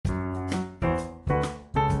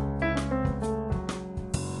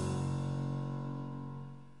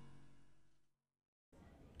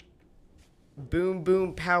Boom,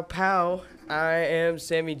 boom, pow, pow. I am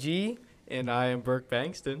Sammy G. And I am Burke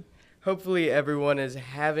Bankston. Hopefully everyone is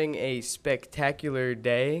having a spectacular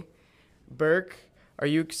day. Burke, are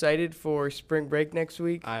you excited for spring break next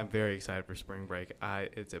week? I am very excited for spring break.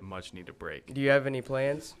 It's a much-needed break. Do you have any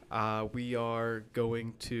plans? We are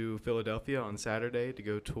going to Philadelphia on Saturday to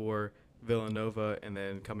go tour Villanova and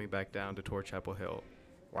then coming back down to tour Chapel Hill.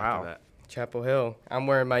 Wow. After that. Chapel Hill. I'm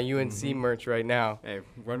wearing my UNC merch right now. Hey,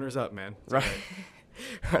 runners up, man. It's Right.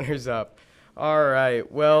 all right. Runners up. All right.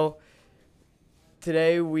 Well,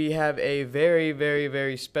 today we have a very, very,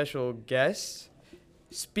 very special guest.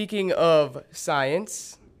 Speaking of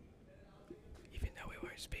science, even though we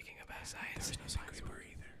weren't speaking about science, there's no science were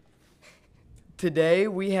either. Today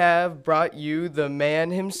we have brought you the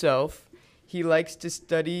man himself. He likes to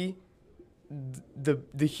study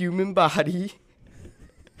the human body.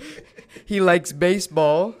 He likes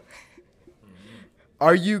baseball.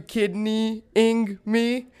 Are you kidneying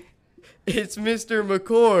me? It's Mr.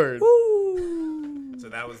 McCord. So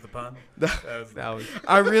that was the pun? That was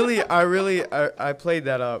I played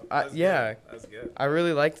that up. Yeah, That was good. I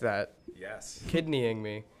really liked that. Yes. Kidneying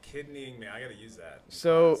me. Kidneying me. I got to use that.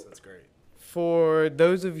 So- That's great. For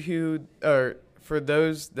those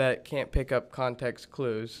that can't pick up context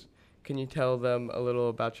clues, can you tell them a little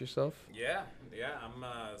about yourself? Yeah. I'm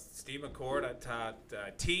Steve McCord. I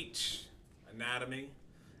teach anatomy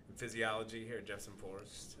and physiology here at Jefferson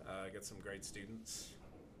Forest. I got some great students.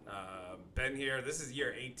 Been here. This is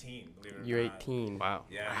year 18, believe it or not. You're 18. wow.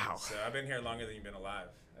 Yeah. Wow. So I've been here longer than you've been alive,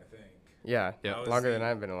 I think. Yeah, Yeah. longer than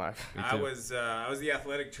I've been alive. Me I too. was the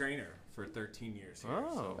athletic trainer for 13 years here.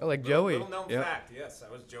 Oh. Oh, like Little Joey. known Yep. fact. Yes,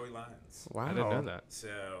 I was Joey Lyons. Wow. I didn't know that.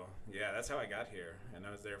 So, yeah, that's how I got here. And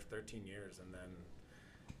I was there for 13 years. And then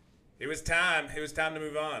it was time. It was time to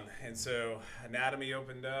move on. And so anatomy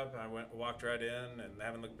opened up. I walked right in and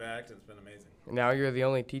haven't looked back. It's been amazing. Now you're the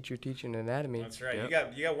only teacher teaching anatomy. That's right.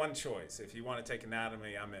 Yep. You got one choice. If you want to take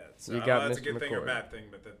anatomy, I'm it. So You I got don't know if it's a Mr. good thing or McCord. bad thing,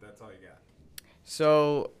 but that's all you got.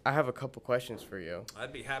 So I have a couple questions for you.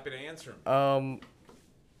 I'd be happy to answer them.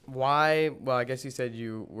 Why? Well, I guess you said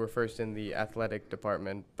you were first in the athletic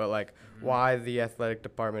department, but like, why the athletic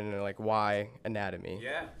department and like why anatomy?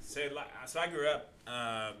 Yeah. So I grew up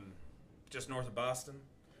just north of Boston.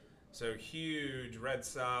 So huge Red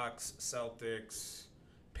Sox, Celtics,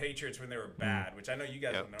 Patriots when they were bad, which I know you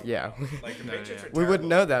guys Yep. don't know. Yeah. about. Like the No, Patriots yeah. are We wouldn't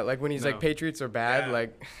know terrible. that. Like when he's like No. Patriots are bad. Yeah.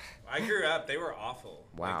 Like, I grew up, they were awful.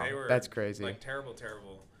 Wow, Like, they were, that's crazy. Like terrible.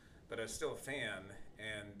 But I was still a fan,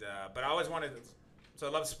 and but I always wanted. So I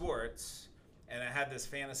love sports, and I had this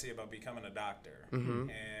fantasy about becoming a doctor, Mm-hmm.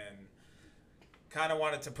 and kind of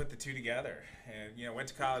wanted to put the two together. And went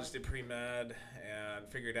to college, did pre-med, and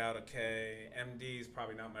figured out MD is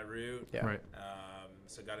probably not my route. yeah. Right.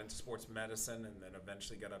 So got into sports medicine, and then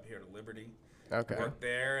eventually got up here to Liberty. Okay. Worked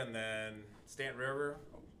there, and then Stanton River,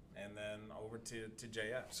 and then over to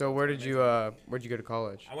JF. So where'd you go to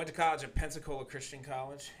college? I went to college at Pensacola Christian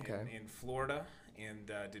College Okay. in Florida, and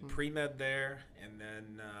did pre-med there, and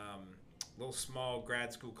then a little small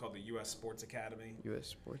grad school called the U.S. Sports Academy. U.S.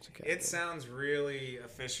 Sports Academy. It sounds really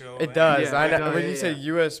official. It does. Yeah, I it know. does. When Yeah, you say yeah.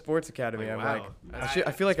 U.S. Sports Academy, Like, I'm wow. like,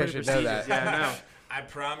 I feel like I It's should pretty know that. prestigious. Yeah, I know. I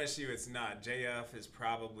promise you it's not. JF is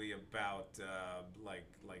probably about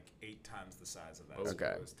like 8 times the size of that. Oh. school.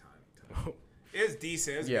 Okay. It was tiny. It was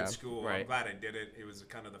decent. It was a Yeah, good school. right. I'm glad I did it. It was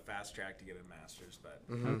kind of the fast track to get a master's. But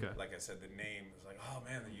Mhm. Okay. like I said, the name was like, oh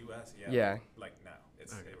man, the U.S. Yeah. Yeah. Like no,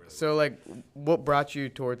 it's Okay. it really So like, what brought you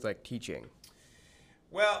towards like teaching?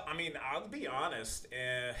 Well, I mean, I'll be honest.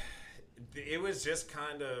 It was just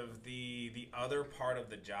kind of the other part of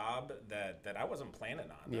the job that I wasn't planning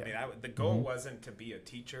on. Yeah. I mean, the goal wasn't to be a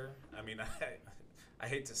teacher. I mean, I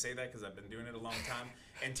hate to say that because I've been doing it a long time,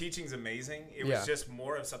 and teaching's amazing. It Yeah. was just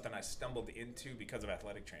more of something I stumbled into because of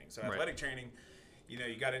athletic training. So Right. athletic training,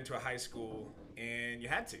 you got into a high school and you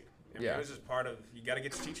had to. I mean, Yeah. It was just part of you got to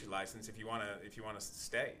get your teacher license if you want to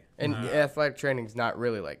stay. And athletic training's not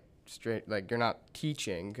really like straight. Like you're not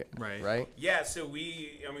teaching, Right. right? Yeah, so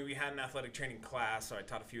we had an athletic training class, so I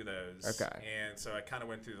taught a few of those. Okay. And so I kind of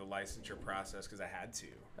went through the licensure process because I had to.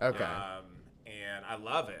 Okay. And I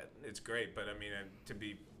love it. It's great, but I mean, to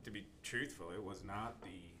be truthful, it was not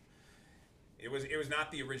the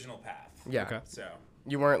original path. Yeah. Okay. So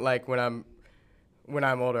You weren't like when I'm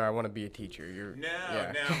older, I want to be a teacher. You're no.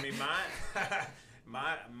 I mean,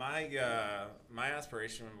 my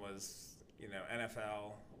aspiration was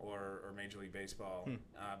NFL or Major League Baseball.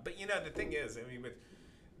 But the thing is, I mean, with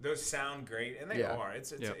those sound great, and they Yeah. are.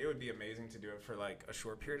 It's Yep. It would be amazing to do it for like a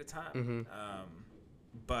short period of time. Mhm.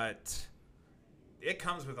 But it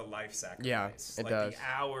comes with a life sacrifice. Yeah, it like does. The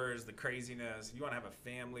hours, the craziness. If you want to have a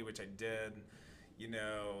family, which I did, you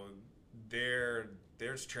know,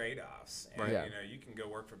 there's trade-offs. And, Right. Yeah. you know, you can go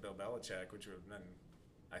work for Bill Belichick, which would have been,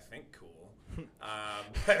 I think, cool.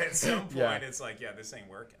 But at some point, Yeah. it's like, yeah, this ain't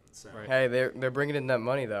working. So Right. Hey, they're bringing in that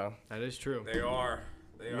money though. That is true. they are.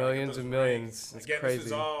 They are. Millions Get and those millions. rings. It's Again, crazy.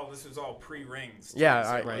 this was all pre-rings. too, Yeah,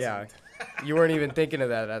 so it wasn't- yeah. You weren't even thinking of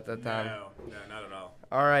that at that time. No, not at all.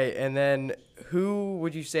 All right, and then who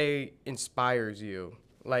would you say inspires you?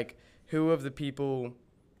 Like, who of the people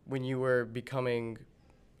when you were becoming,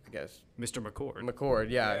 I guess, Mr. McCord.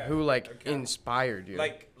 McCord, Yeah, who like okay. inspired you?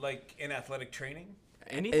 Like in athletic training.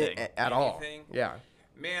 Anything. At all? Anything? Yeah.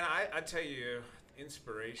 Man, I tell you,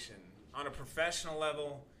 inspiration on a professional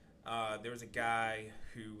level. There was a guy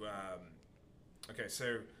who. Okay,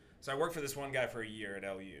 so I worked for this one guy for a year at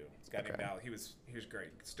LU. This guy named Okay. Al. He was great.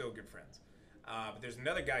 Still good friends. But there's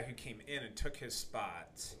another guy who came in and took his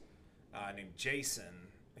spot, named Jason,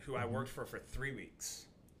 who I worked for 3 weeks,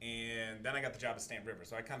 and then I got the job at Stamp River.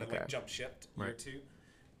 So I kind of Okay. like jumped shipped a year or two,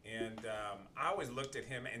 and I always looked at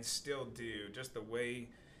him and still do, just the way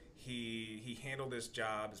he handled his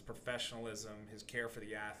job, his professionalism, his care for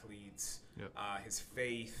the athletes, Yep. his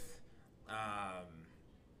faith.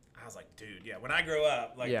 I was like, dude, yeah. When I grow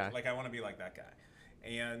up, like I want to be like that guy.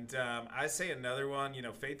 And I say another one. You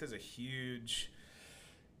know, faith is a huge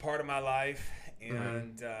part of my life,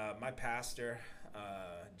 and my pastor,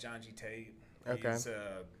 John G. Tate. Okay.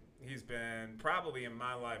 He's been probably in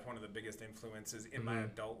my life one of the biggest influences in my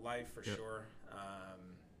adult life for sure.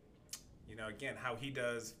 You know, again, how he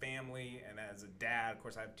does family, and as a dad, of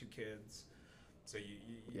course, I have 2 kids. So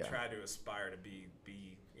you try to aspire to be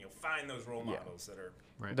you know, find those role models that are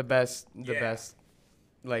Right. The best,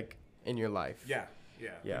 like in your life. yeah.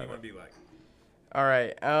 Yeah. What do you want to be like? All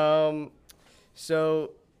right.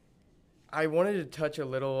 So I wanted to touch a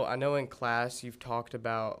little. I know in class you've talked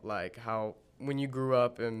about like how when you grew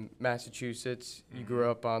up in Massachusetts, you grew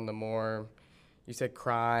up on the more, you said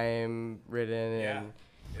crime-ridden and.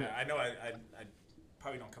 Yeah, I know. I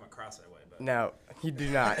probably don't come across that way, but No, you do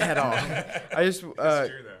not at all. I just it's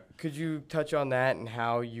true though. could you touch on that and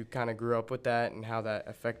how you kind of grew up with that and how that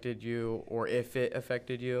affected you, or if it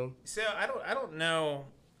affected you? So I don't know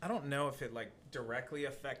if it like directly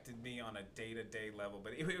affected me on a day-to-day level,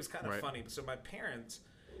 but it was kind of funny. So my parents,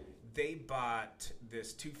 they bought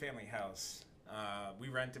this 2-family house. We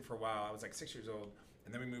rented for a while. I was like 6 years old,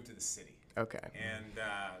 and then we moved to the city. Okay.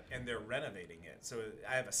 And they're renovating it. So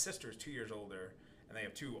I have a sister who's 2 years older, and they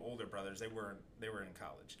have 2 older brothers. They were in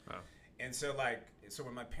college. Wow. And so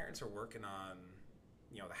when my parents are working on,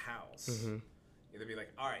 you know, the house, they'd be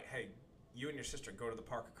like, all right, hey, you and your sister go to the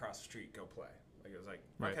park across the street, go play. Like it was like,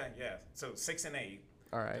 okay, yeah. So 6 and 8,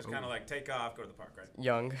 All right. just kind of like take off, go to the park, right?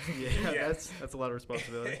 Young. Yeah, that's a lot of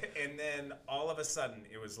responsibility. And then all of a sudden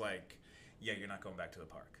it was like, yeah, you're not going back to the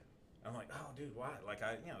park. I'm like, oh, dude, why? Like,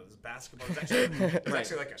 this basketball. It was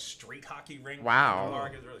actually like a street hockey rink. Wow. In the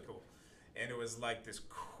park. It was really cool. And it was like this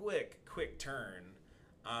quick turn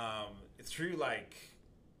through like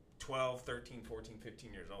 12, 13, 14,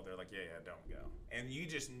 15 years old. They're like, yeah, don't go. And you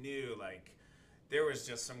just knew, like, there was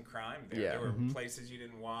just some crime there. Yeah. There were places you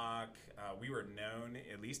didn't walk. We were known,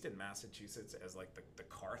 at least in Massachusetts, as like the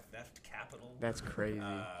car theft capital. That's crazy.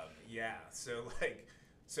 Yeah.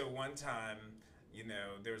 So one time, you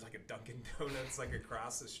know, there was like a Dunkin' Donuts like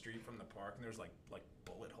across the street from the park, and there was like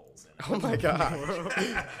bullet holes in it. Oh my God.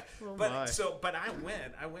 But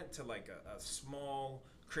I went to like a small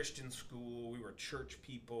Christian school. We were church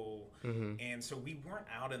people, and so we weren't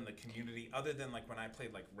out in the community other than like when I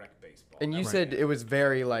played like rec baseball. And you said it was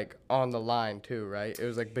very like on the line too, right? It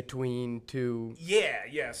was like between 2.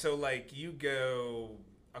 Yeah. So like you go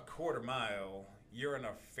a quarter mile, you're in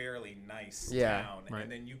a fairly nice town, and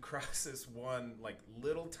then you cross this one like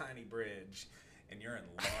little tiny bridge, and you're in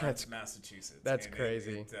Lawrence, Massachusetts. That's and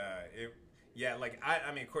crazy. Yeah, like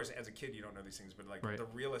I mean, of course, as a kid, you don't know these things, but like the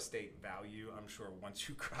real estate value, I'm sure once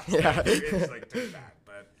you cross that bridge, like turn back.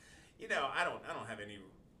 But you know, I don't have any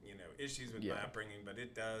issues with my upbringing, but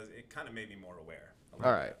it kind of made me more aware.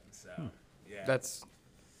 All right. So yeah, That's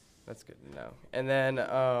good to know. And then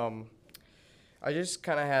I just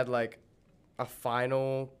kind of had like a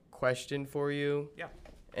final question for you. Yeah.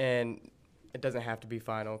 And it doesn't have to be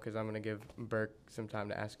final because I'm going to give Burke some time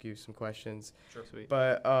to ask you some questions. Sure. Sweet.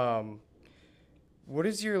 But what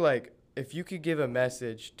is your, like, if you could give a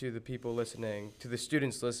message to the people listening, to the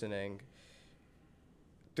students listening,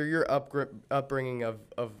 through your upbringing of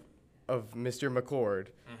Mr. McCord,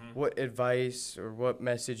 what advice or what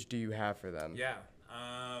message do you have for them? Yeah.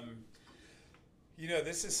 You know,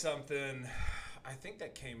 this is something I think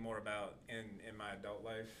that came more about in my adult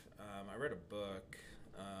life. I read a book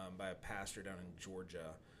by a pastor down in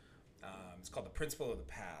Georgia. It's called The Principle of the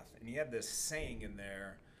Path. And he had this saying in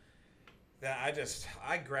there that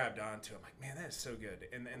I grabbed onto. I'm like, man, that is so good.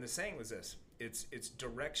 And the saying was this: it's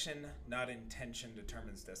direction, not intention,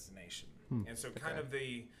 determines destination. And so kind of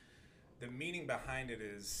the meaning behind it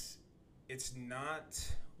is, it's not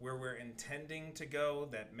where we're intending to go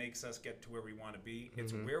that makes us get to where we want to be.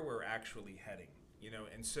 It's where we're actually heading,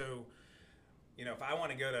 And so, if I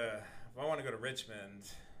want to go to Richmond,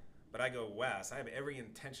 but I go west, I have every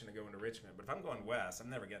intention to go into Richmond. But if I'm going west, I'm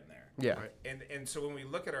never getting there. Yeah. Right? And so when we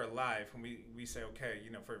look at our life, when we say, okay,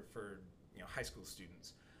 for high school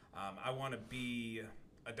students, I want to be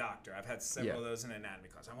a doctor. I've had several of those in anatomy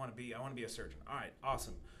class. I want to be a surgeon. All right,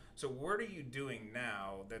 awesome. So what are you doing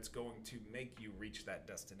now that's going to make you reach that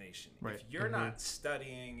destination? Right. If you're not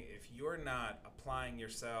studying, if you're not applying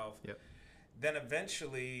yourself, then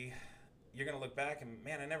eventually you're going to look back and,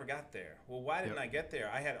 man, I never got there. Well, why didn't I get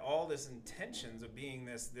there? I had all this intentions of being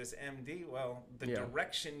this MD. Well, the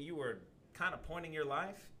direction you were kind of pointing your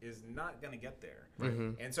life is not going to get there.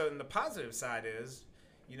 And so, the positive side is,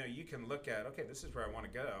 you can look at, okay, this is where I want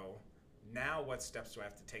to go. Now what steps do I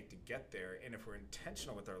have to take to get there? And if we're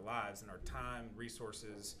intentional with our lives and our time,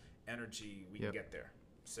 resources, energy, we can get there.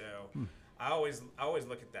 So I always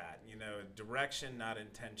look at that. Direction, not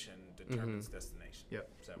intention, determines destination. Yep.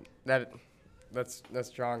 So that's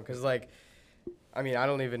strong, because I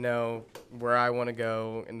don't even know where I want to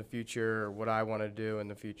go in the future or what I want to do in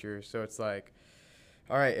the future. So it's like,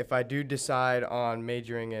 all right, if I do decide on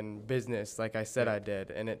majoring in business, like I said I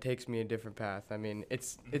did, and it takes me a different path,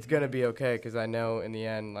 it's going to be okay, because I know in the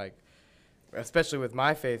end, especially with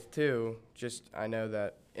my faith too, I know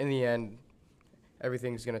that in the end,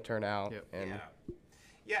 everything's going to turn out. And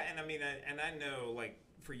and I know,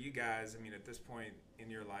 for you guys, at this point in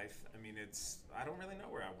your life, I don't really know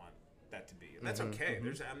where I want that to be. And that's okay.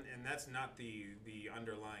 And that's not the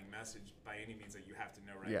underlying message by any means that you have to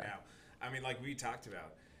know now. Like we talked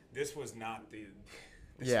about, this was not the.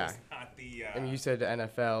 Was not the. And you said the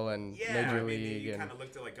NFL and Major League. You kind of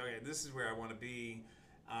looked at okay, this is where I want to be,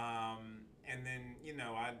 and then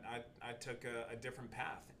I took a different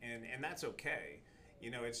path, and that's okay.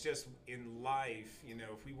 It's just in life.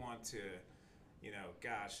 If we want to,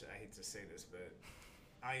 gosh, I hate to say this, but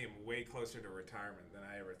I am way closer to retirement than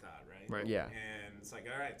I ever thought. Right. Yeah. And it's all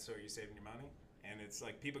right. So are you saving your money? And it's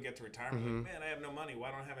people get to retirement, man, I have no money. Why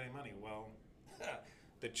don't I have any money? Well,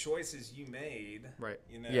 the choices you made,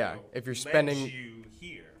 if you're spending, led you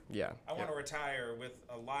here. Yeah. I want to retire with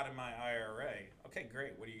a lot in my IRA. Okay,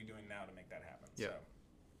 great. What are you doing now to make that happen? Yeah. So,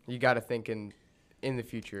 you got to think in the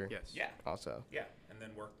future. Yes. Yeah. Also. Yeah, and then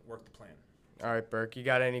work the plan. All right, Burke, you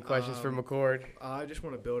got any questions for McCord? I just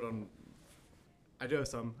want to build on. I do have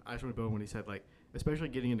some. I just want to build on when he said, especially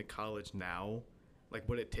getting into college now.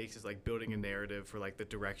 What it takes is building a narrative for the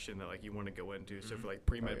direction that you want to go into. So for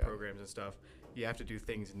pre-med programs and stuff, you have to do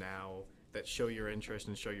things now that show your interest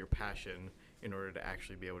and show your passion in order to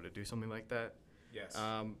actually be able to do something like that. Yes.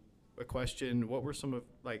 A question: what were some of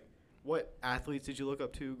what athletes did you look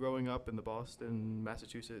up to growing up in the Boston,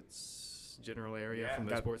 Massachusetts general area from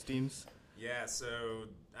the sports teams? Yeah. So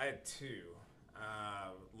I had two.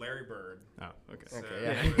 Larry Bird. Oh, okay. So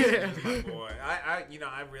Okay. he was my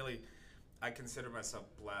boy. I consider myself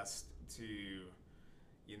blessed to,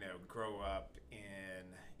 grow up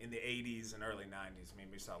in the 80s and early 90s.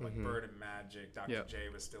 We saw Bird and Magic. Dr. J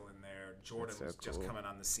was still in there. Jordan was just coming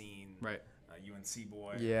on the scene. Right. UNC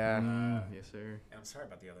boy. Yeah. Yes, sir. And I'm sorry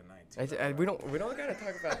about the other night too. We don't gotta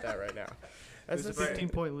talk about that right now. That's a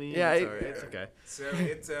 15-point lead. Yeah, it's okay. So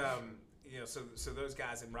it's so those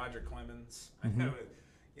guys, and Roger Clemens. I know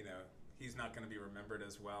he's not going to be remembered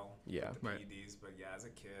as well. Yeah. With the PEDs, but as a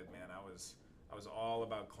kid, man, I was all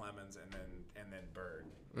about Clemens and then Bird.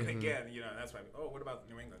 And again, that's why. Oh, what about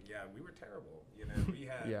New England? Yeah, we were terrible. We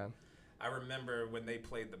had. Yeah. I remember when they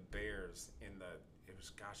played the Bears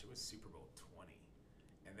it was Super Bowl 20,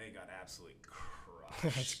 and they got absolutely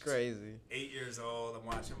crushed. That's crazy. 8 years old, I'm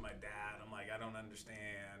watching my dad. I'm like, I don't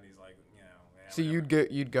understand. He's like, So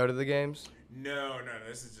you'd go to the games? No,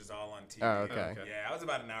 this is just all on TV. Oh, okay. Yeah, I was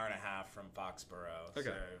about an hour and a half from Foxborough. Okay.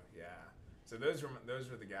 So yeah, so those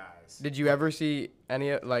were the guys. Did you ever see any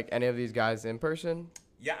of these guys in person?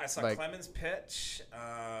 Yeah, I saw Clemens pitch.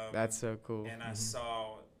 That's so cool. And I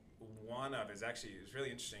saw one of his. Actually, it was really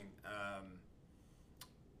interesting.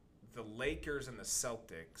 The Lakers and the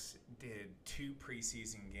Celtics did 2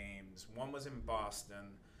 preseason games. One was in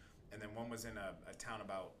Boston, and then one was in a town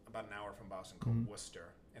about an hour from Boston called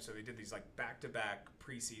Worcester. And so they did these back-to-back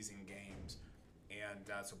preseason games,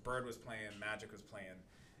 And so Bird was playing, Magic was playing,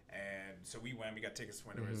 and so we went. We got tickets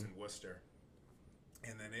when it was in Worcester,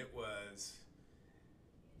 and then it was,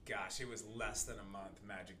 gosh, it was less than a month.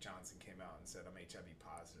 Magic Johnson came out and said, "I'm HIV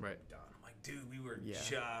positive." Right. I'm done. I'm like, dude, we were Yeah.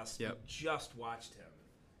 we just watched him.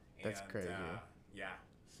 That's crazy. Yeah.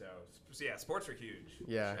 So yeah, sports are huge.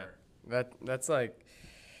 Yeah. For sure. That's like,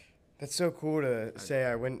 that's so cool to say.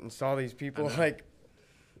 I went and saw these people like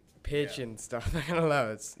pitch and stuff. I don't know.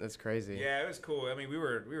 That's crazy. Yeah, it was cool. I mean, we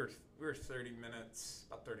were 30 minutes,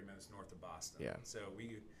 about 30 minutes north of Boston. Yeah. So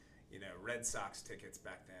we, Red Sox tickets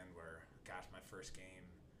back then were, gosh, my first game.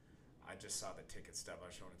 I just saw the ticket stub. I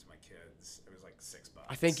was showing it to my kids. It was like $6.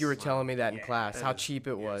 I think you were telling me that in Yeah, class, that how is- cheap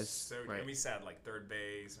it was. So Right. and we sat like third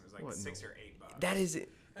base. And it was like What in $6 the- or $8. That is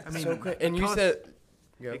it. I mean, So crazy. And you cost- said,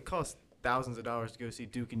 yeah. It costs thousands of dollars to go see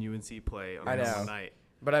Duke and UNC play on I know. one night.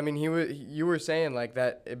 But I mean, you were saying like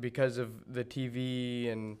that because of the TV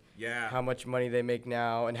and Yeah. how much money they make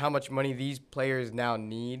now and how much money these players now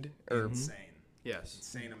need, or Insane. Yes.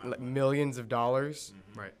 Insane amount like of money. millions of dollars.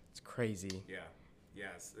 Right. It's crazy. Yeah.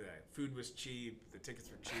 Yes. Food was cheap. The tickets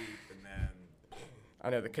were cheap. And then I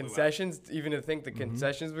know the Blew out. concessions. Even to think the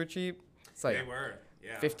concessions were cheap, it's like they were.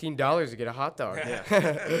 Yeah. $15 to get a hot dog.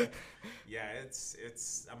 Yeah,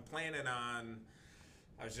 it's. I'm planning on.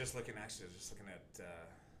 I was just looking at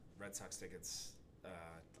Red Sox tickets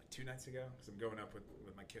like 2 nights ago because I'm going up with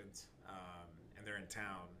my kids, and they're in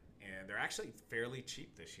town, and they're actually fairly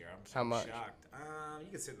cheap this year. I'm so How much? shocked. You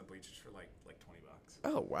can sit in the bleachers for like $20.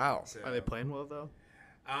 Oh wow. So, Are they playing well though?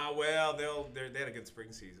 well, they had a good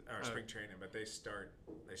spring season or spring training, but they start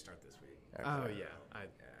this week. Oh Okay. yeah. Yeah.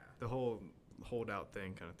 The whole holdout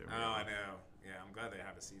thing kind of threw me Oh, I off. know. Yeah, I'm glad they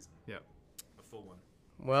have a season. Yep. A full one.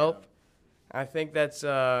 Well, I think that's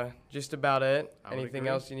just about it. I would Anything agree.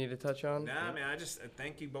 else you need to touch on? Nah, man, I just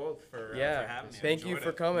thank you both for Yeah. having me. I Thank you enjoyed for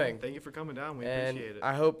it. coming. Thank you for coming down. We And appreciate it.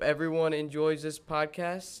 I hope everyone enjoys this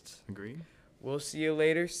podcast. Agreed. We'll see you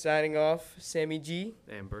later. Signing off, Sammy G.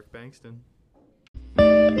 And Burke Bankston.